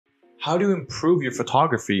how to improve your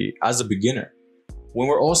photography as a beginner. When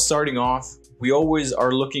we're all starting off, we always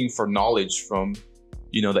are looking for knowledge from,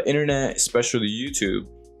 the internet, especially YouTube,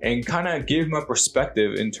 and kind of give my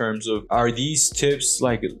perspective in terms of, are these tips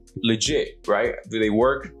like legit, right? Do they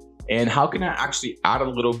work? And how can I actually add a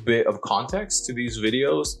little bit of context to these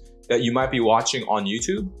videos that you might be watching on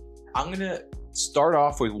YouTube? I'm gonna start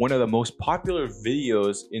off with one of the most popular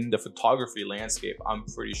videos in the photography landscape, I'm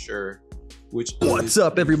pretty sure, which What's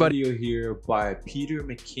up, everybody? Video here by Peter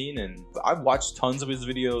McKinnon. I've watched tons of his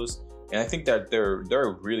videos, and I think that they're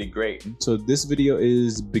really great. So this video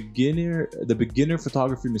is the beginner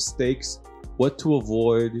photography mistakes, what to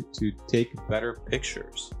avoid to take better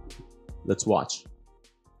pictures. Let's watch.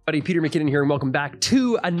 Peter McKinnon here, and welcome back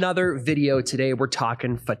to another video. Today we're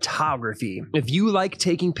talking photography. If you like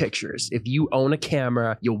taking pictures, if you own a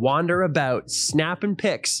camera, you wander about snapping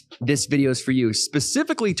pics, this video is for you.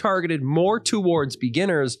 Specifically targeted more towards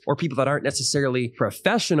beginners or people that aren't necessarily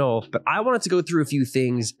professional, but I wanted to go through a few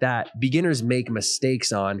things that beginners make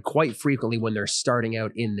mistakes on quite frequently when they're starting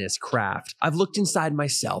out in this craft. I've looked inside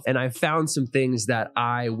myself and I've found some things that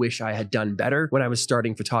I wish I had done better when I was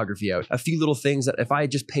starting photography out. A few little things that if I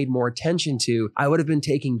had just paid more attention to, I would have been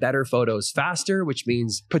taking better photos faster, which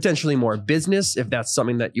means potentially more business if that's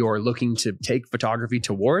something that you're looking to take photography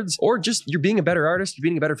towards, or just you're being a better artist, you're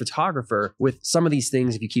being a better photographer with some of these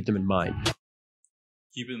things if you keep them in mind.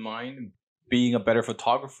 Keep in mind, being a better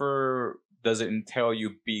photographer doesn't entail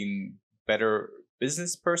you being better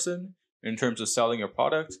business person in terms of selling your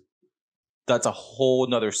product. That's a whole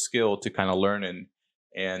nother skill to kind of learn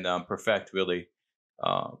and perfect, really.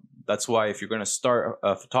 That's why if you're going to start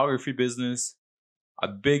a photography business, a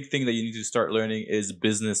big thing that you need to start learning is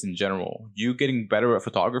business in general. You getting better at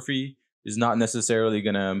photography is not necessarily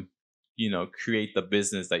going to, create the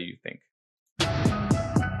business that you think.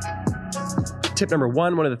 Tip number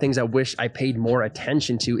one of the things I wish I paid more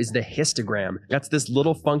attention to is the histogram. That's this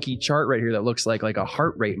little funky chart right here that looks like a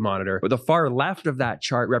heart rate monitor. But the far left of that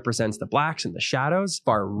chart represents the blacks and the shadows.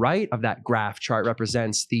 Far right of that graph chart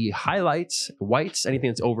represents the highlights, whites, anything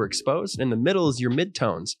that's overexposed. And the middle is your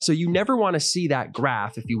midtones. So you never want to see that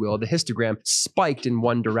graph, if you will, the histogram, spiked in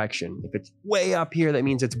one direction. If it's way up here, that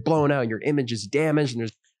means it's blown out and your image is damaged and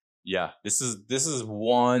there's this is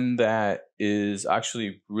one that is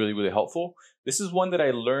actually really, really helpful. This is one that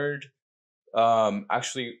I learned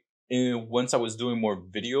once I was doing more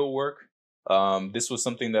video work. This was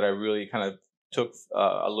something that I really kind of took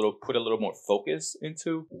put a little more focus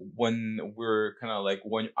into. When we're kind of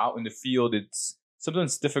when out in the field, it's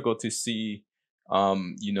sometimes difficult to see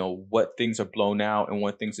what things are blown out and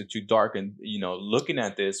what things are too dark. And looking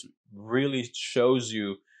at this really shows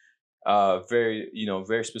you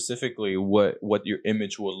very specifically what your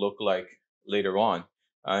image will look like later on.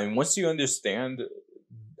 And once you understand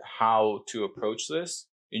how to approach this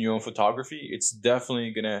in your own photography, it's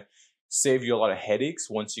definitely gonna save you a lot of headaches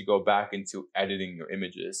once you go back into editing your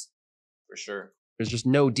images, for sure. There's just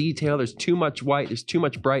no detail. There's too much white. There's too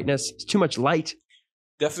much brightness. There's too much light.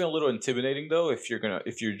 Definitely a little intimidating though if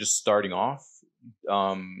you're just starting off.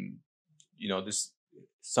 This,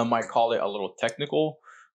 some might call it a little technical.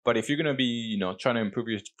 But if you're going to be, trying to improve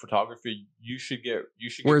your photography, you should get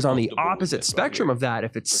Whereas on the opposite spectrum of that,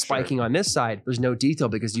 if it's spiking on this side, there's no detail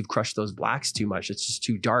because you've crushed those blacks too much. It's just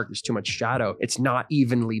too dark. There's too much shadow. It's not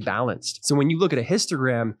evenly balanced. So when you look at a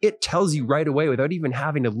histogram, it tells you right away without even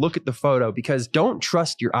having to look at the photo, because don't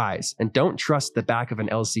trust your eyes and don't trust the back of an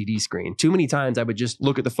LCD screen. Too many times I would just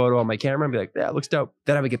look at the photo on my camera and be like, yeah, it looks dope.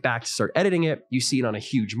 Then I would get back to start editing it. You see it on a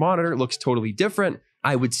huge monitor. It looks totally different.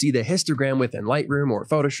 I would see the histogram within Lightroom or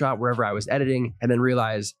Photoshop, wherever I was editing, and then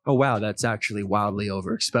realize, oh wow, that's actually wildly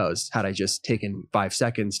overexposed. Had I just taken 5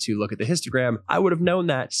 seconds to look at the histogram, I would have known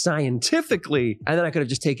that scientifically, and then I could have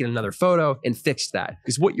just taken another photo and fixed that.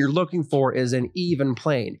 Because what you're looking for is an even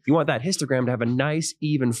plane. You want that histogram to have a nice,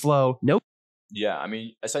 even flow. Nope. Yeah, I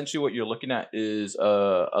mean, essentially what you're looking at is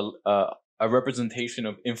a representation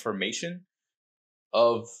of information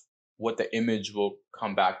of what the image will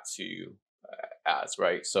come back to you as,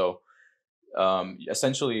 right? So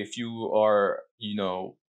essentially if you are,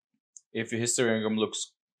 if your histogram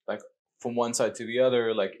looks like from one side to the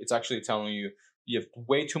other, it's actually telling you you have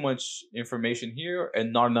way too much information here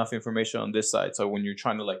and not enough information on this side. So when you're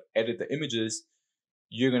trying to edit the images,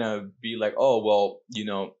 you're gonna be like, oh well,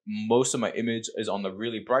 most of my image is on the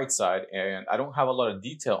really bright side and I don't have a lot of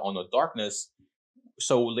detail on the darkness.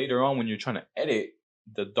 So later on when you're trying to edit,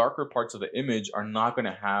 the darker parts of the image are not going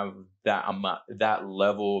to have that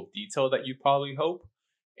level of detail that you probably hope,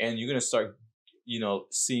 and you're going to start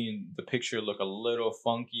seeing the picture look a little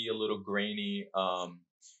funky, a little grainy,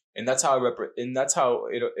 And that's how and that's how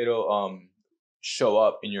it'll show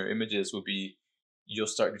up in your images. Would be you'll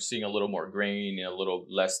start seeing a little more grain and a little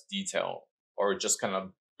less detail, or just kind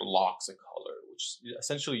of blocks of color, which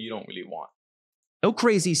essentially you don't really want. No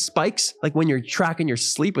crazy spikes, like when you're tracking your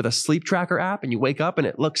sleep with a sleep tracker app and you wake up and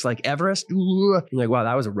it looks like Everest. You're like, wow,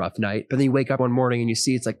 that was a rough night. But then you wake up one morning and you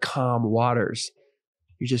see it's like calm waters.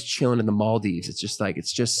 You're just chilling in the Maldives. It's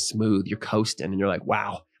just smooth. You're coasting and you're like,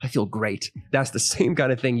 wow, I feel great. That's the same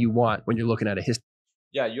kind of thing you want when you're looking at a history.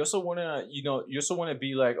 Yeah, you also want to,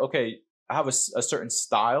 be like, okay, I have a certain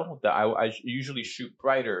style that I usually shoot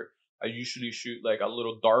brighter. I usually shoot like a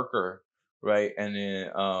little darker, right? And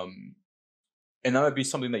then, and that would be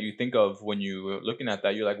something that you think of when you're looking at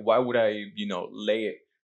that. You're like, why would I,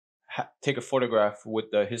 take a photograph with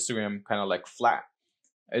the histogram kind of like flat?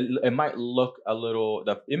 It might look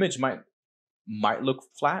the image might look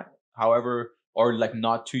flat, however, or like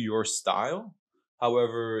not to your style.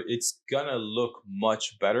 However, it's gonna look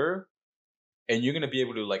much better, and you're gonna be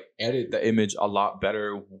able to like edit the image a lot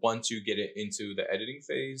better once you get it into the editing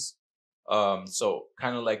phase. So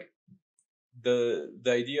kind of like the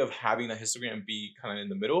idea of having the histogram be kind of in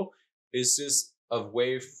the middle is just a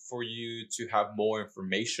way for you to have more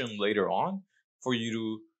information later on for you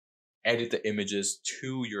to edit the images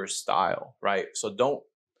to your style, right? So don't.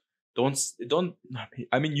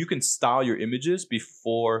 I mean, you can style your images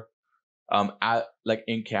before, at like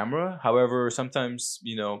in camera. However, sometimes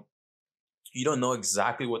you don't know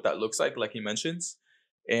exactly what that looks like he mentions,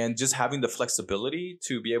 and just having the flexibility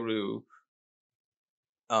to be able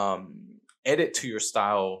to edit to your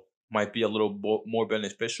style might be a little more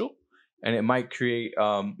beneficial, and it might create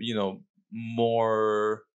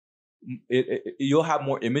more. You'll have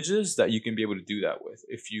more images that you can be able to do that with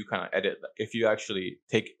if you kind of edit. If you actually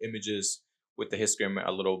take images with the histogram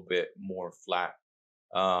a little bit more flat,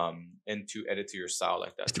 and to edit to your style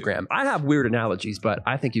like that. Instagram. I have weird analogies, but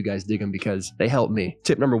I think you guys dig them because they help me.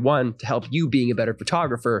 Tip number one, to help you being a better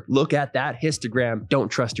photographer, look at that histogram. Don't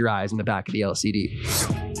trust your eyes in the back of the LCD.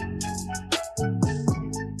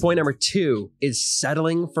 Point number two is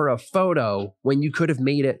settling for a photo when you could have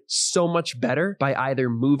made it so much better by either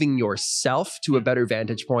moving yourself to a better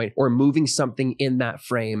vantage point or moving something in that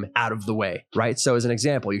frame out of the way, right? So as an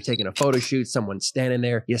example, you're taking a photo shoot, someone's standing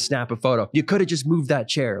there, you snap a photo. You could have just moved that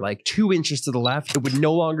chair like 2 inches to the left. It would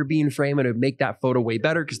no longer be in frame and it would make that photo way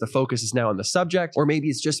better because the focus is now on the subject, or maybe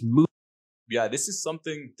it's just moving. Yeah, this is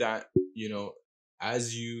something that,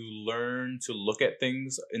 as you learn to look at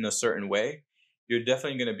things in a certain way, you're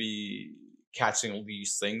definitely going to be catching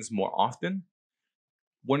these things more often.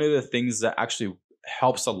 One of the things that actually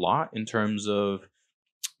helps a lot in terms of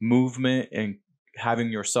movement and having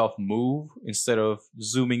yourself move instead of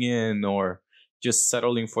zooming in or just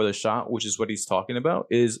settling for the shot, which is what he's talking about,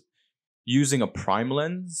 is using a prime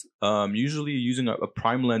lens. Usually using a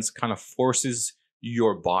prime lens kind of forces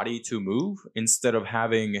your body to move instead of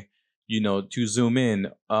having, to zoom in,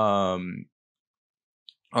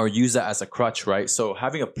 or use that as a crutch, right? So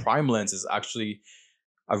having a prime lens is actually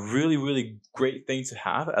a really, really great thing to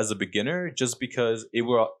have as a beginner, just because it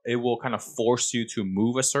will kind of force you to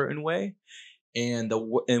move a certain way. And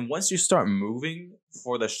once you start moving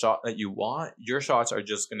for the shot that you want, your shots are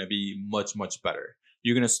just going to be much, much better.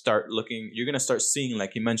 You're going to start seeing,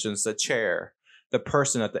 like he mentions, the chair, the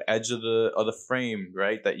person at the edge of the frame,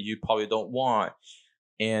 right? That you probably don't want.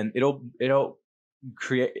 And it'll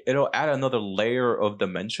add another layer of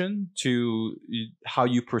dimension to how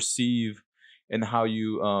you perceive and how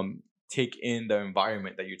you take in the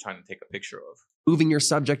environment that you're trying to take a picture of. Moving your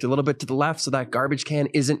subject a little bit to the left so that garbage can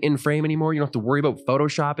isn't in frame anymore. You don't have to worry about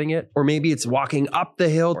photoshopping it. Or maybe it's walking up the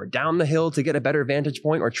hill or down the hill to get a better vantage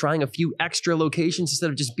point, or trying a few extra locations instead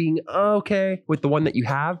of just being okay with the one that you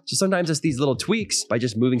have. So sometimes it's these little tweaks by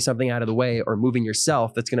just moving something out of the way or moving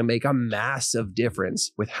yourself that's going to make a massive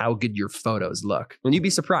difference with how good your photos look. And you'd be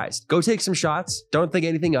surprised. Go take some shots. Don't think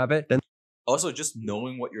anything of it. Then also, just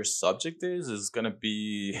knowing what your subject is going to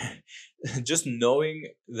be just knowing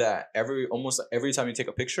that almost every time you take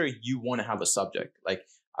a picture, you want to have a subject. Like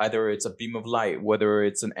either it's a beam of light, whether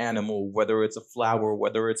it's an animal, whether it's a flower,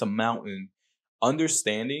 whether it's a mountain.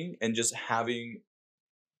 Understanding and just having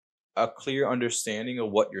a clear understanding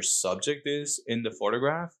of what your subject is in the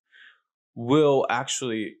photograph will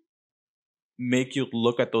actually make you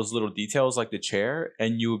look at those little details like the chair,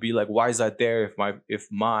 and you will be like, why is that there if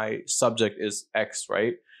my subject is X,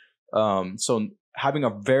 right? So having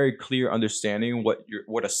a very clear understanding what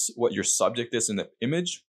your subject is in the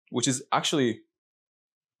image, which is actually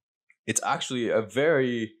it's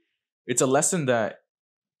a lesson that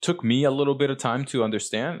took me a little bit of time to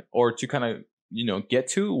understand or to kind of get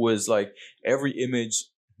to, was like every image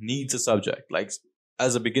needs a subject. Like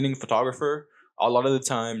as a beginning photographer, a lot of the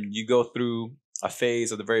time you go through a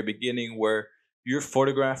phase at the very beginning where you're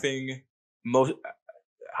photographing most,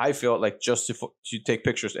 I feel like, just to take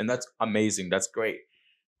pictures, and that's amazing. That's great.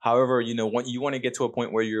 However, you know, when you want to get to a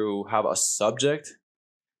point where you have a subject,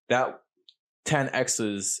 that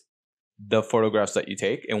 10x's the photographs that you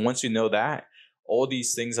take. And once you know that, all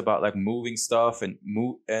these things about like moving stuff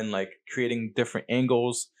and like creating different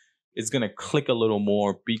angles, it's going to click a little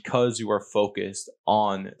more because you are focused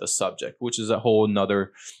on the subject, which is a whole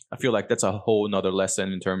nother, I feel like that's a whole nother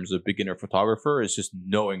lesson in terms of beginner photographer, is just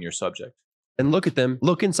knowing your subject. And look at them,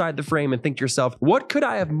 look inside the frame and think to yourself, what could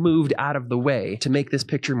I have moved out of the way to make this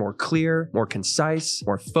picture more clear, more concise,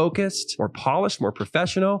 more focused, more polished, more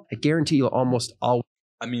professional? I guarantee you'll almost always.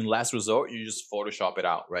 I mean, last resort, you just Photoshop it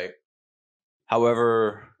out, right?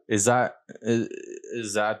 However, is that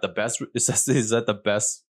the best? Is that the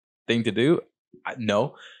best thing to do?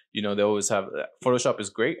 No. You know, they always have Photoshop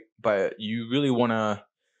is great, but you really want to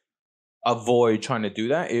avoid trying to do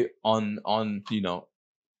that on you know,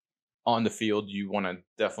 on the field. You want to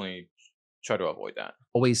definitely try to avoid that.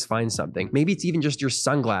 Always find something. Maybe it's even just your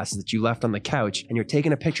sunglasses that you left on the couch and you're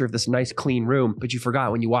taking a picture of this nice clean room, but you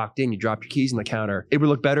forgot when you walked in, you dropped your keys on the counter. It would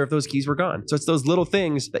look better if those keys were gone. So it's those little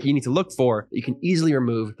things that you need to look for that you can easily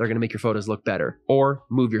remove. They're going to make your photos look better, or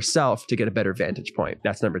move yourself to get a better vantage point.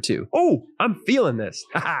 That's number 2. Oh, I'm feeling this.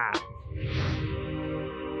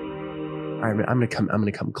 All right, I'm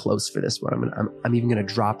gonna come close for this one. I'm even gonna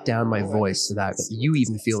drop down my voice so that you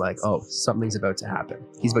even feel like, oh, something's about to happen.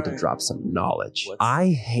 He's about to drop some knowledge. I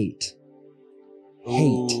hate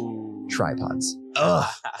tripods.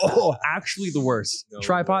 Ugh. Oh, actually the worst. No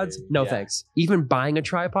tripods? Way. No thanks. Even buying a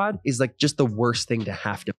tripod is like just the worst thing to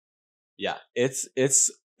have to. Yeah, it's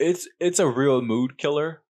a real mood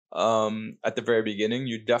killer. At the very beginning,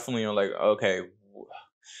 you definitely are like, okay,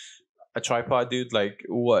 a tripod, dude, like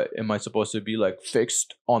what am I supposed to be like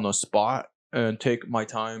fixed on a spot and take my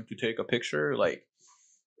time to take a picture? Like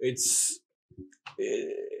it's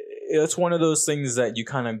one of those things that you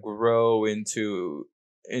kind of grow into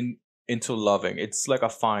loving. It's like a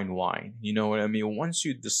fine wine, you know what I mean? Once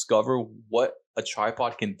you discover what a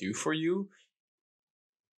tripod can do for you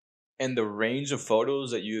and the range of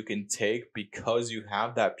photos that you can take because you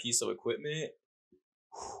have that piece of equipment,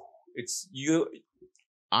 it's you.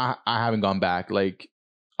 I haven't gone back. Like,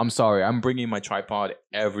 I'm sorry, I'm bringing my tripod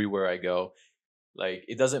everywhere I go. Like,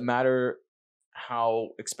 it doesn't matter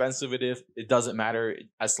how expensive it is. It doesn't matter,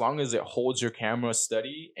 as long as it holds your camera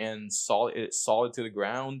steady and solid to the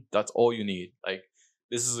ground. That's all you need. Like,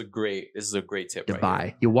 this is a great tip to buy.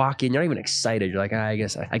 Here. You walk in, you're not even excited. You're like, I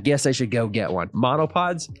guess I should go get one.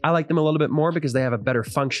 Monopods, I like them a little bit more because they have a better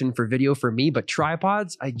function for video for me. But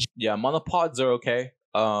tripods, yeah, monopods are okay.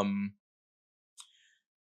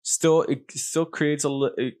 It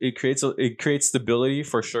creates stability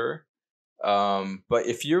for sure. But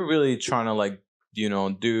if you're really trying to like, you know,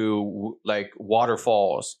 do like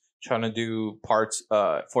waterfalls, trying to do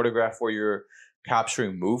photograph where you're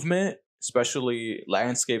capturing movement, especially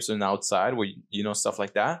landscapes and outside where, you know, stuff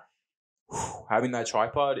like that, having that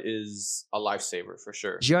tripod is a lifesaver for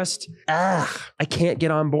sure. I can't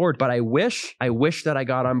get on board, but I wish that I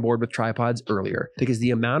got on board with tripods earlier, because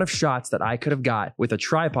the amount of shots that I could have got with a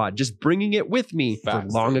tripod, just bringing it with me for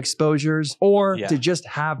long exposures or to just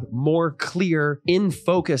have more clear in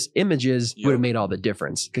focus images would have made all the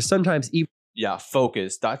difference. Because sometimes even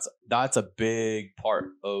focus, that's a big part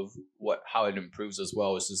of how it improves as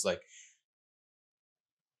well. It's just like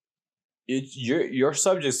your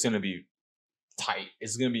subject's going to be tight.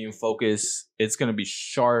 It's going to be in focus. It's going to be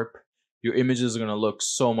sharp. Your images are going to look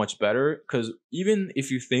so much better, because even if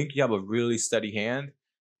you think you have a really steady hand,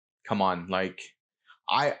 come on, like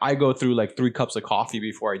I go through like 3 cups of coffee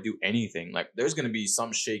before I do anything. Like there's going to be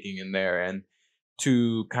some shaking in there, and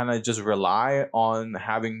to kind of just rely on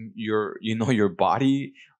having your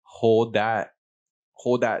body hold that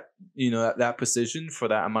that position for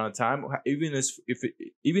that amount of time, even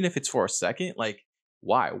if it's for a second, like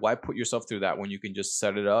why put yourself through that when you can just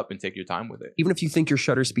set it up and take your time with it? Even if you think your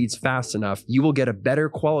shutter speed's fast enough, you will get a better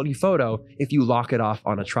quality photo if you lock it off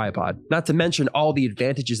on a tripod. Not to mention all the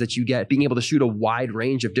advantages that you get being able to shoot a wide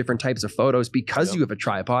range of different types of photos because you have a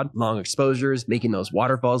tripod. Long exposures, making those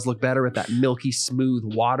waterfalls look better with that milky smooth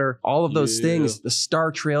water, all of those things, the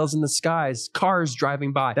star trails in the skies, cars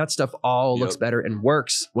driving by, that stuff all looks better and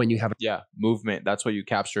works when you have movement. That's what you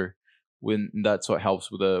capture. When that's what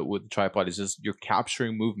helps with the tripod, is just you're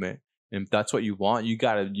capturing movement. And if that's what you want, you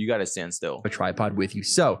gotta stand still. A tripod with you.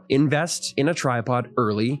 So invest in a tripod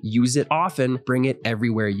early, use it often, bring it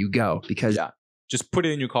everywhere you go, because just put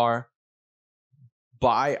it in your car.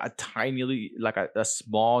 buy a tiny, like a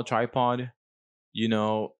small tripod, you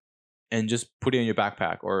know, and just put it in your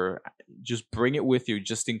backpack, or just bring it with you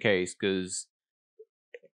just in case, because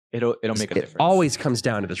it'll make a difference. It always comes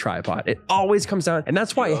down to the tripod. It always comes down. And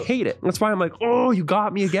that's why I hate it. That's why I'm like, oh, you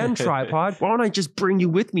got me again, tripod. Why don't I just bring you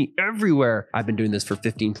with me everywhere? I've been doing this for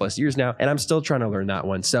 15 plus years now, and I'm still trying to learn that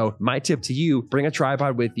one. So my tip to you, bring a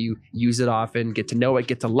tripod with you, use it often, get to know it,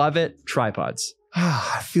 get to love it. Tripods.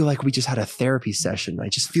 I feel like we just had a therapy session. I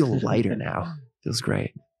just feel lighter now. Feels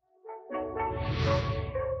great.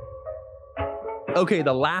 Okay,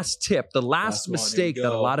 the last tip, the last mistake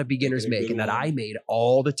that a lot of beginners make and that I made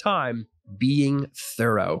all the time, being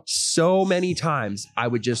thorough. So many times I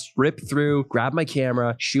would just rip through, grab my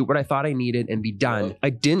camera, shoot what I thought I needed, and be done. I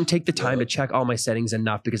didn't take the time to check all my settings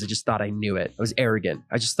enough because I just thought I knew it. I was arrogant.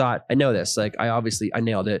 I just thought, I know this. Like, I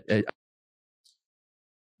nailed it.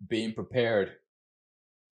 Being prepared.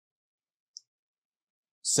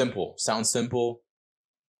 Simple. Sounds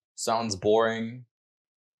boring.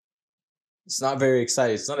 It's not very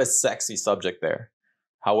exciting. It's not a sexy subject there.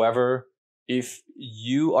 However, if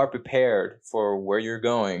you are prepared for where you're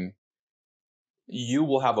going, you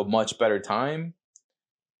will have a much better time.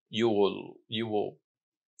 You will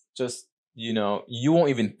just, you won't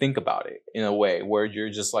even think about it in a way where you're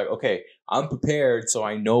just like, okay, I'm prepared, so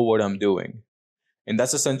I know what I'm doing. And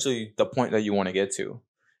that's essentially the point that you want to get to.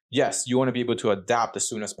 Yes, you want to be able to adapt as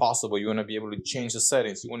soon as possible. You want to be able to change the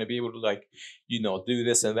settings. You want to be able to do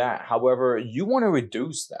this and that. However, you want to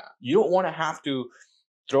reduce that. You don't want to have to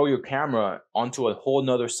throw your camera onto a whole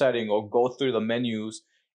nother setting or go through the menus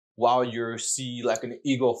while you see like an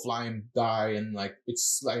eagle flying by and like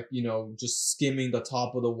it's like, just skimming the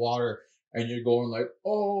top of the water and you're going like,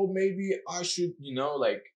 oh, maybe I should,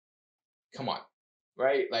 come on,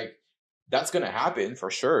 right? Like that's going to happen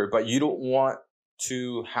for sure, but you don't want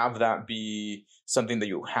to have that be something that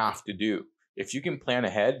you have to do. If you can plan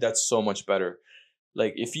ahead, that's so much better.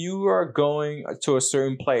 Like if you are going to a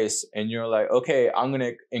certain place and you're like, okay, I'm going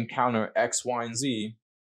to encounter X, Y, and Z,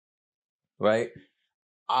 right?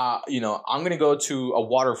 I'm going to go to a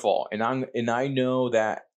waterfall and I know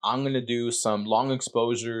that I'm going to do some long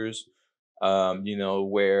exposures,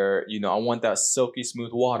 where, I want that silky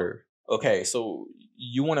smooth water. Okay. So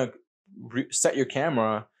you want to set your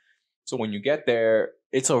camera so when you get there,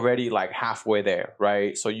 it's already like halfway there,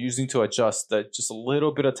 right? So you need to adjust just a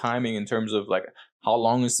little bit of timing in terms of like, how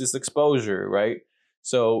long is this exposure, right?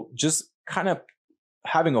 So just kind of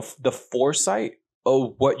having the foresight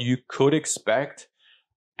of what you could expect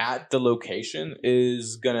at the location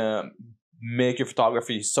is going to make your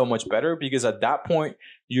photography so much better, because at that point,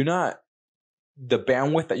 the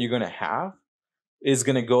bandwidth that you're going to have is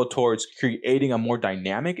going to go towards creating a more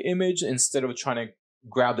dynamic image instead of trying to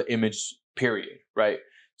grab the image, period, right?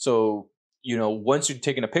 So, once you're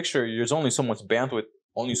taking a picture, there's only so much bandwidth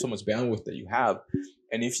that you have.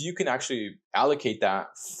 And if you can actually allocate that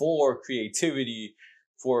for creativity,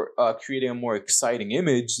 for creating a more exciting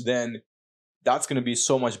image, then that's going to be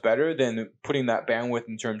so much better than putting that bandwidth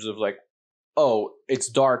in terms of like, oh, it's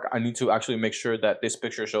dark, I need to actually make sure that this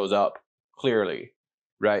picture shows up clearly,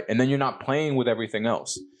 right? And then you're not playing with everything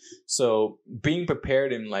else. So being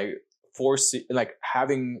prepared and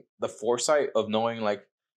having the foresight of knowing like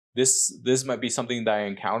this might be something that I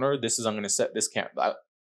encounter. This is how I'm going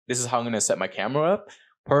to set my camera up.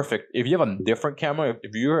 Perfect. If you have a different camera,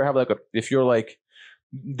 if you're like,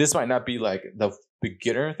 this might not be like the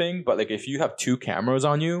beginner thing, but like if you have two cameras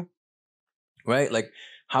on you, right? Like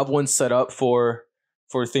have one set up for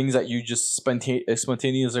things that you just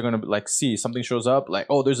spontaneous are going to like see something shows up, like,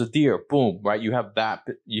 oh, there's a deer, boom, right? You have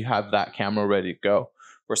that camera ready to go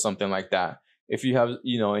for something like that. If you have,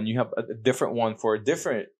 and you have a different one for a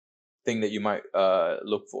different thing that you might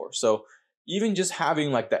look for. So even just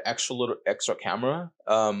having like the extra camera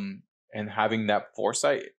and having that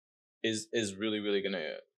foresight is really, really going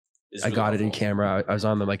to... I got it in camera. I was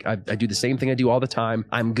on them. Like I do the same thing I do all the time.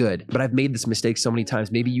 I'm good, but I've made this mistake so many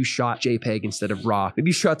times. Maybe you shot JPEG instead of RAW. Maybe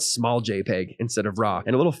you shot small JPEG instead of RAW.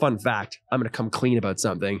 And a little fun fact, I'm going to come clean about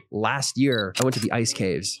something. Last year, I went to the ice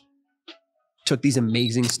caves, took these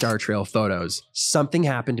amazing star trail photos. Something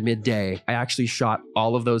happened midday. I actually shot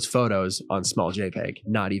all of those photos on small JPEG,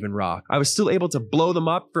 not even RAW. I was still able to blow them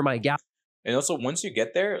up for my gap. And also, once you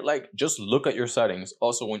get there, like, just look at your settings.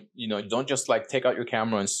 Also, when, don't just like take out your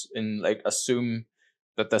camera and like assume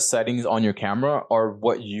that the settings on your camera are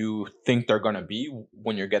what you think they're going to be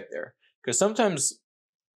when you get there. Because sometimes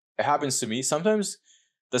it happens to me. Sometimes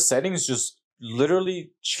the settings just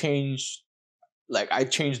literally change. Like I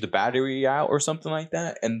changed the battery out or something like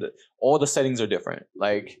that. And all the settings are different.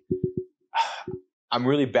 Like I'm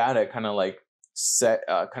really bad at kind of like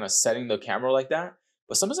kind of setting the camera like that.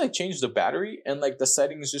 But sometimes I change the battery and like the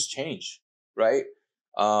settings just change, right?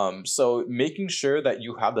 So making sure that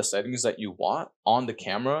you have the settings that you want on the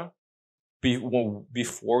camera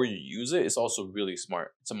before you use it is also really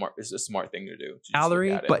smart. It's a smart thing to do. To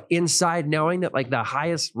Gallery, but inside knowing that like the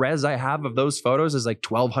highest res I have of those photos is like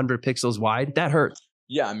 1200 pixels wide, that hurts.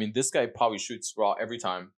 Yeah, I mean, this guy probably shoots raw every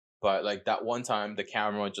time, but like that one time the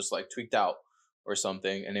camera just like tweaked out or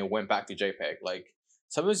something and it went back to JPEG. Like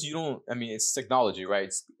sometimes you don't, I mean, it's technology,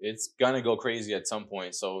 right? It's gonna go crazy at some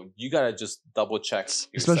point. So you gotta just double check.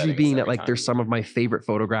 Especially being that like there's some of my favorite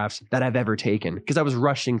photographs that I've ever taken because I was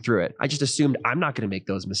rushing through it. I just assumed I'm not gonna make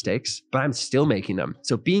those mistakes, but I'm still making them.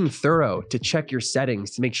 So being thorough to check your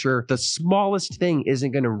settings to make sure the smallest thing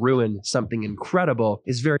isn't gonna ruin something incredible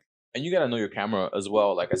is very. And you gotta know your camera as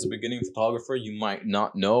well. Like as a beginning photographer, you might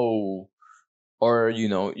not know, or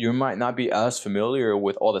you might not be as familiar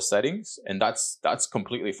with all the settings, and that's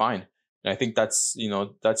completely fine. And I think that's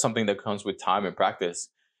something that comes with time and practice.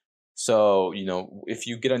 So if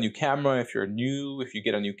you get a new camera, if you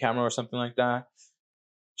get a new camera or something like that,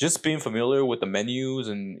 just being familiar with the menus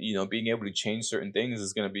and being able to change certain things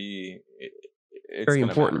is going to be very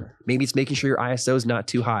important. Maybe it's making sure your ISO is not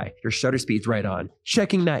too high, your shutter speed's right on,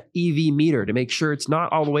 checking that EV meter to make sure it's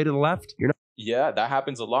not all the way to the left. You're not. Yeah, that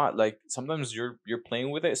happens a lot. Like sometimes you're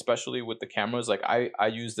playing with it, especially with the cameras. Like I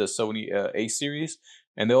use the Sony A series,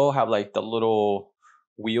 and they all have like the little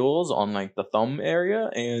wheels on like the thumb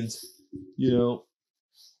area, and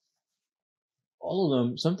all of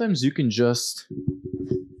them. Sometimes you can just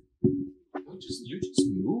move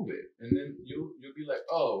it, and then you'll be like,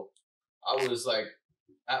 oh, I was like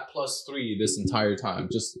at +3 this entire time,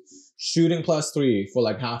 just shooting +3 for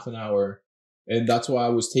like half an hour. And that's why I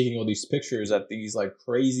was taking all these pictures at these like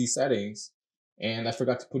crazy settings, and I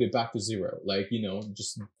forgot to put it back to 0. Like,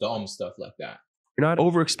 just dumb stuff like that. You're not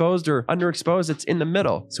overexposed or underexposed, it's in the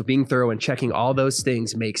middle. So being thorough and checking all those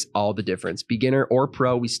things makes all the difference. Beginner or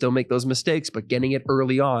pro, we still make those mistakes, but getting it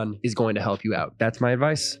early on is going to help you out. That's my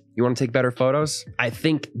advice. You want to take better photos? I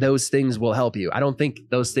think those things will help you. I don't think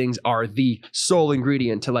those things are the sole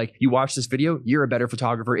ingredient to like, you watch this video, you're a better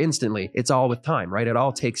photographer instantly. It's all with time, right? It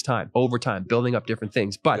all takes time, over time, building up different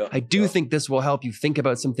things. But I do think this will help you think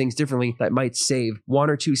about some things differently that might save 1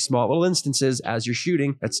 or 2 small little instances as you're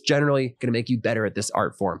shooting. That's generally going to make you better at this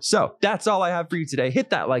art form. So that's all I have for you today. Hit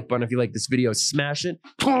that like button if you like this video. Smash it.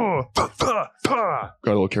 Got a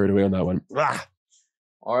little carried away on that one.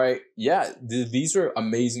 All right. Yeah, these are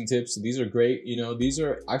amazing tips. These are great. These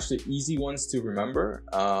are actually easy ones to remember,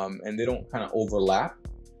 and they don't kind of overlap.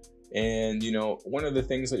 And, one of the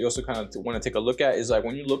things that you also kind of want to take a look at is like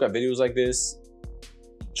when you look at videos like this,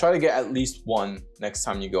 try to get at least one next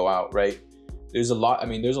time you go out, right? There's a lot. I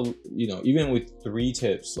mean, even with 3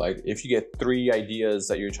 tips, like if you get 3 ideas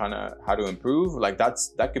that you're trying to how to improve, like that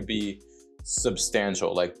could be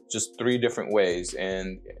substantial, like just 3 different ways.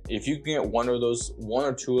 And if you can get 1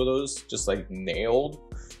 or 2 of those just like nailed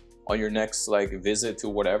on your next like visit to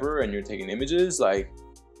whatever, and you're taking images, like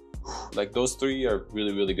those 3 are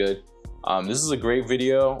really, really good. This is a great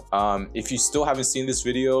video. If you still haven't seen this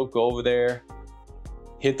video, go over there,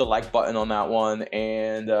 hit the like button on that one.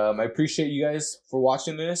 And I appreciate you guys for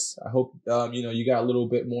watching this. I hope you got a little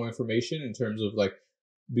bit more information in terms of like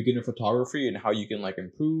beginner photography and how you can like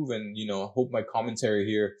improve. And I hope my commentary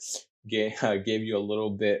here gave you a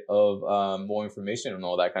little bit of more information and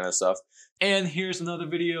all that kind of stuff. And here's another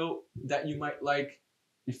video that you might like.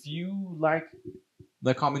 If you like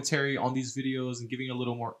the commentary on these videos and giving a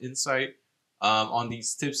little more insight on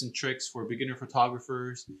these tips and tricks for beginner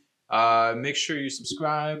photographers, make sure you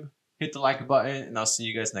subscribe, hit the like button, and I'll see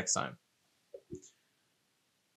you guys next time.